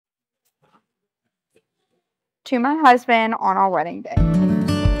to my husband on our wedding day.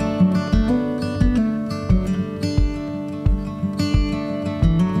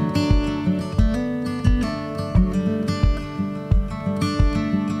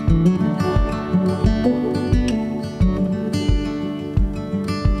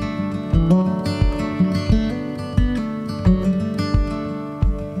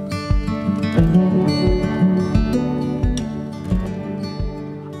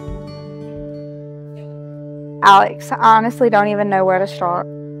 Alex, I honestly don't even know where to start.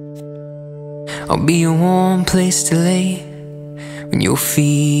 I'll be a warm place to lay when you're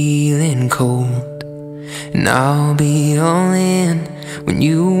feeling cold, and I'll be all in when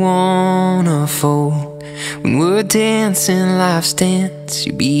you wanna fold. When we're dancing life's dance,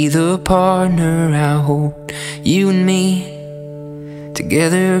 you'll be the partner I hold. You and me,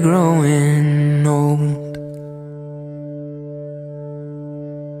 together growing old.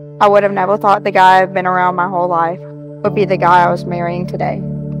 I would have never thought the guy I've been around my whole life would be the guy I was marrying today.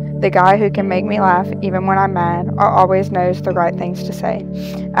 The guy who can make me laugh even when I'm mad, or always knows the right things to say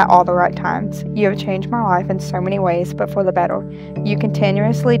at all the right times. You have changed my life in so many ways, but for the better. You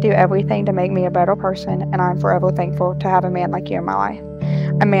continuously do everything to make me a better person, and I'm forever thankful to have a man like you in my life.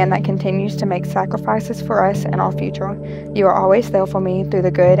 A man that continues to make sacrifices for us and our future. You are always there for me through the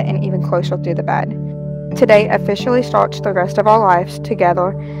good and even closer through the bad. Today officially starts the rest of our lives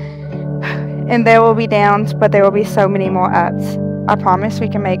together, and there will be downs, but there will be so many more ups. I promise we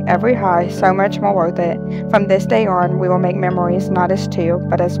can make every high so much more worth it. From this day on, we will make memories not as two,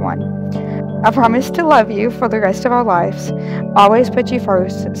 but as one. I promise to love you for the rest of our lives, always put you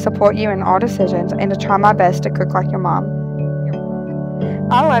first, support you in all decisions, and to try my best to cook like your mom.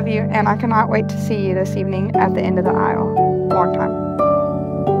 I love you, and I cannot wait to see you this evening at the end of the aisle. More time.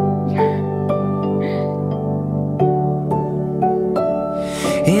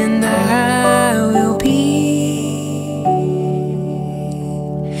 And I will be,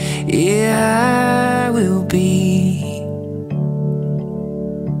 yeah, I will be,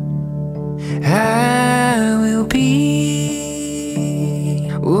 I will be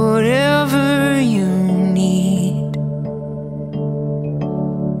whatever you need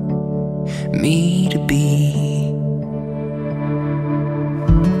me to be.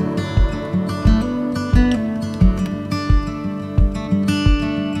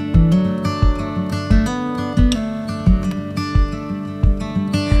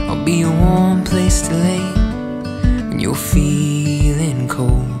 Be a warm place to lay when you're feeling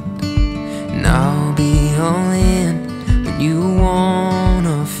cold, and I'll be all in when you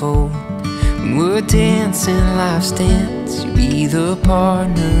wanna fold. When we're dancing life's dance, you'll be the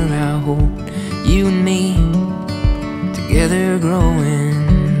partner I hold. You and me, together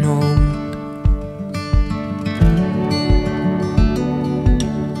growing old.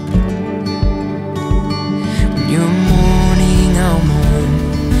 When you're mourning, I'll mourn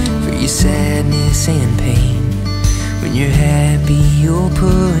your sadness and pain. When you're happy, you'll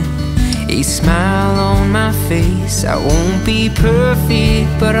put a smile on my face. I won't be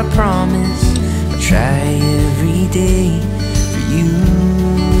perfect, but I promise I'll try every day for you.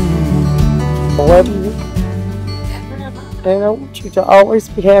 I love you, and I want you to always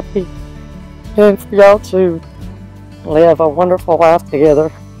be happy, and for y'all to live a wonderful life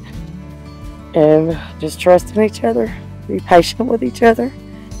together, and just trust in each other, be patient with each other.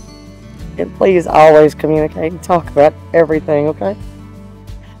 And please always communicate and talk about everything, okay?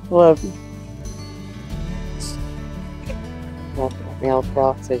 Love you. Now,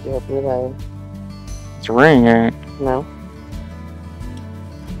 Doc said you open the door. It's a ring, ain't it? No.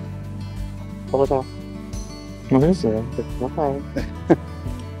 Pull it out. What is it? Okay.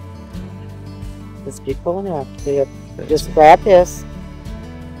 Just keep pulling out. Just grab this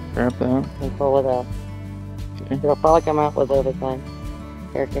Grab that. and pull it out. Okay. It'll probably come out with everything.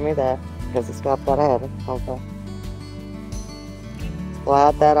 Here, give me that. Because it's got that habit. Okay.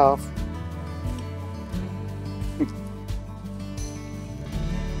 Slide that off.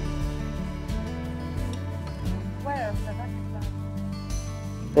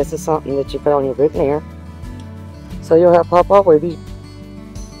 This is something that you put on your boutonniere, so you'll have Papa with you.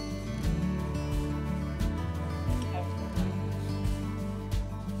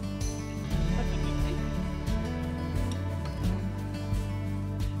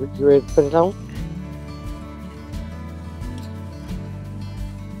 You ready to put it on?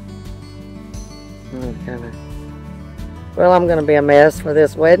 Okay. Well, I'm going to be a mess for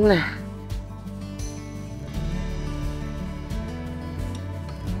this wedding.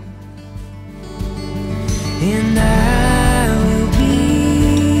 And I will be,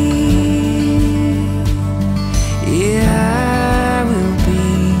 yeah, I will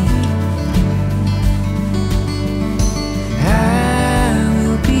be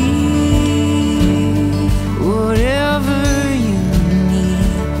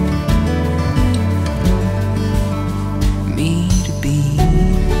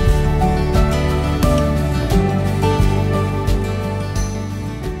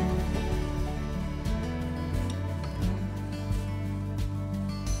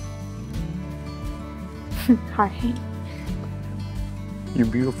Hi. You're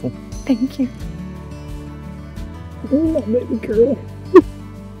beautiful. Thank you. Oh, my baby girl.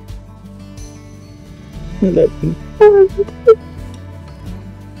 I love you.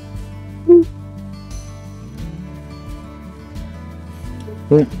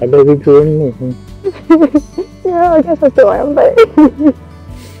 My baby girl anymore, huh? Yeah, I guess I still am, but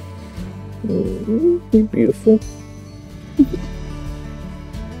You're beautiful.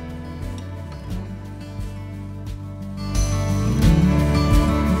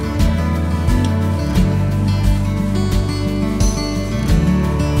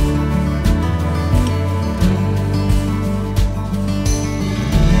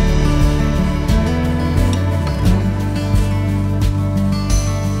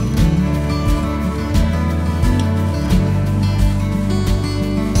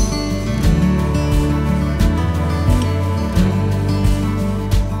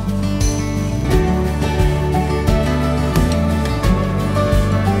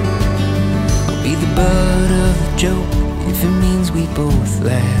 Be the butt of a joke if it means we both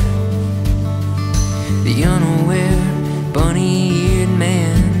laugh. The unaware, bunny-eared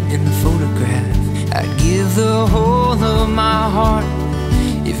man in the photograph. I'd give the whole of my heart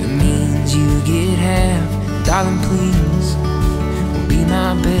if it means you get half. Darling, please, be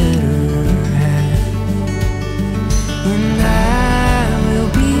my better half. And I will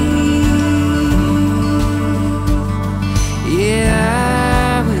be, yeah,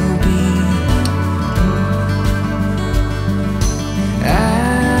 I will be. I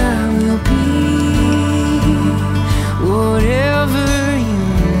will be whatever you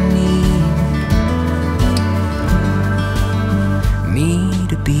need me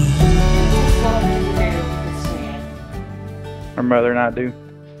to be. Her mother and I do.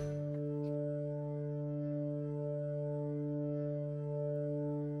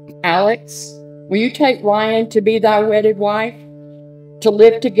 Alex, will you take Ryan to be thy wedded wife, to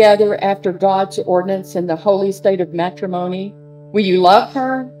live together after God's ordinance in the holy state of matrimony? Will you love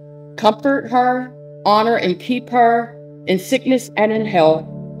her, comfort her, honor and keep her in sickness and in health,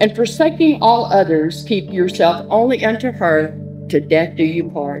 and forsaking all others, keep yourself only unto her, to death do you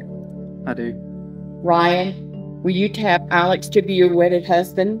part? I do. Ryan, will you tap Alex to be your wedded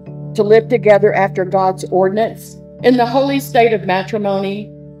husband, to live together after God's ordinance in the holy state of matrimony?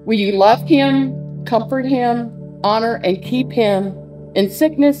 Will you love him, comfort him, honor and keep him in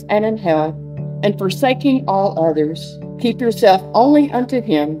sickness and in health, and forsaking all others, keep yourself only unto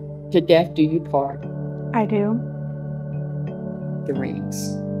him, to death do you part? I do. The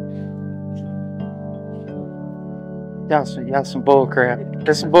rings. Y'all some bull crap.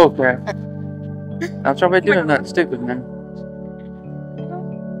 That's some bull crap. I'm trying to be doing nothing stupid, man.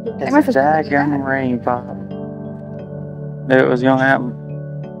 It's a daggone rain, Pop. Knew it was gonna happen.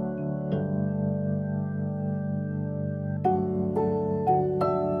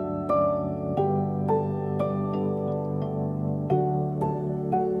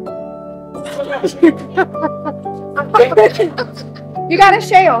 You got a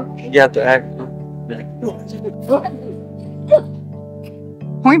shell. You got to act.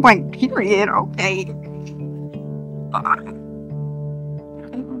 Point blank, period. Okay.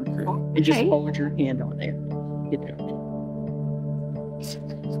 And just hold your hand on there. Get there.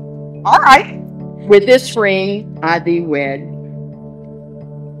 All right. With this ring, I thee wed.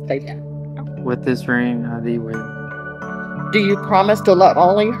 Say that. With this ring, I thee wed. Do you promise to love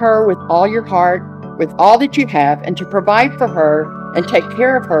only her with all your heart, with all that you have, and to provide for her and take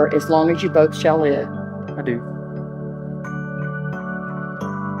care of her as long as you both shall live? I do.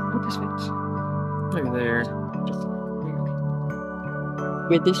 Look there.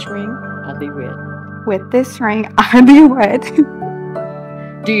 With this ring, I thee wed. With this ring, I thee wed.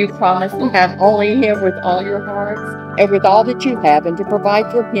 Do you promise to have only him with all your heart, and with all that you have, and to provide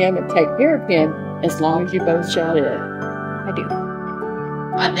for him and take care of him as long as you both shall live? I do.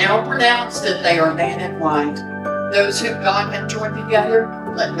 I now pronounce that they are man and wife. Those whom God hath joined together,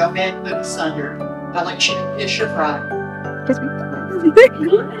 let no man put asunder. Alex, kiss your bride. Kiss me.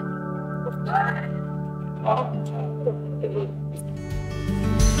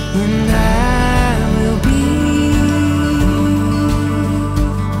 And I will be,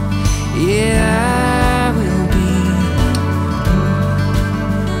 yeah, I will be.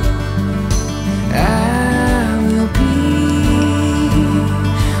 I will be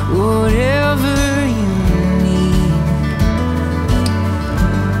whatever you need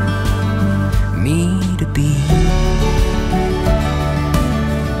me to be.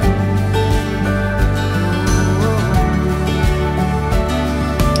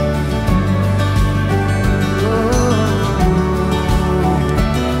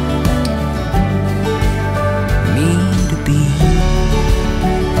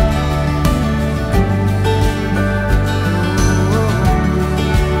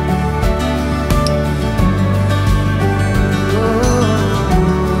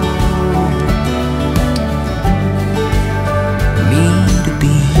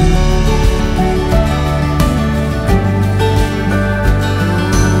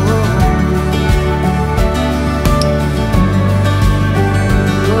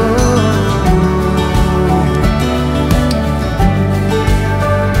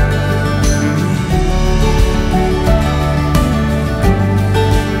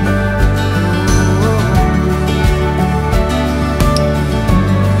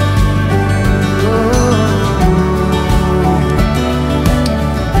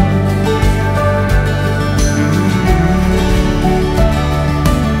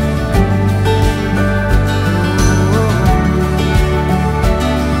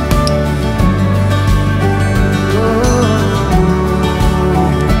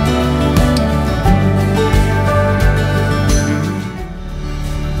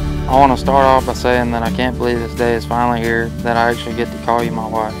 want to start off by saying that I can't believe this day is finally here, that I actually get to call you my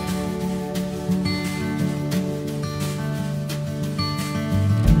wife.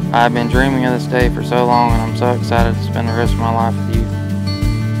 I've been dreaming of this day for so long, and I'm so excited to spend the rest of my life with you.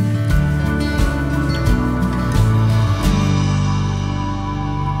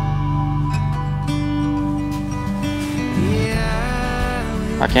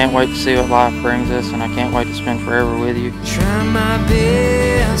 I can't wait to see what life brings us, and I can't wait to spend forever with you. Try my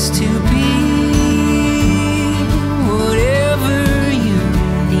best to be whatever you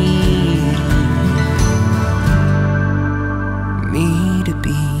need me to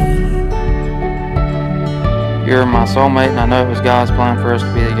be. You're my soulmate, and I know it was God's plan for us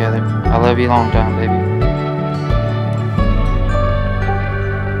to be together. I love you long time, baby.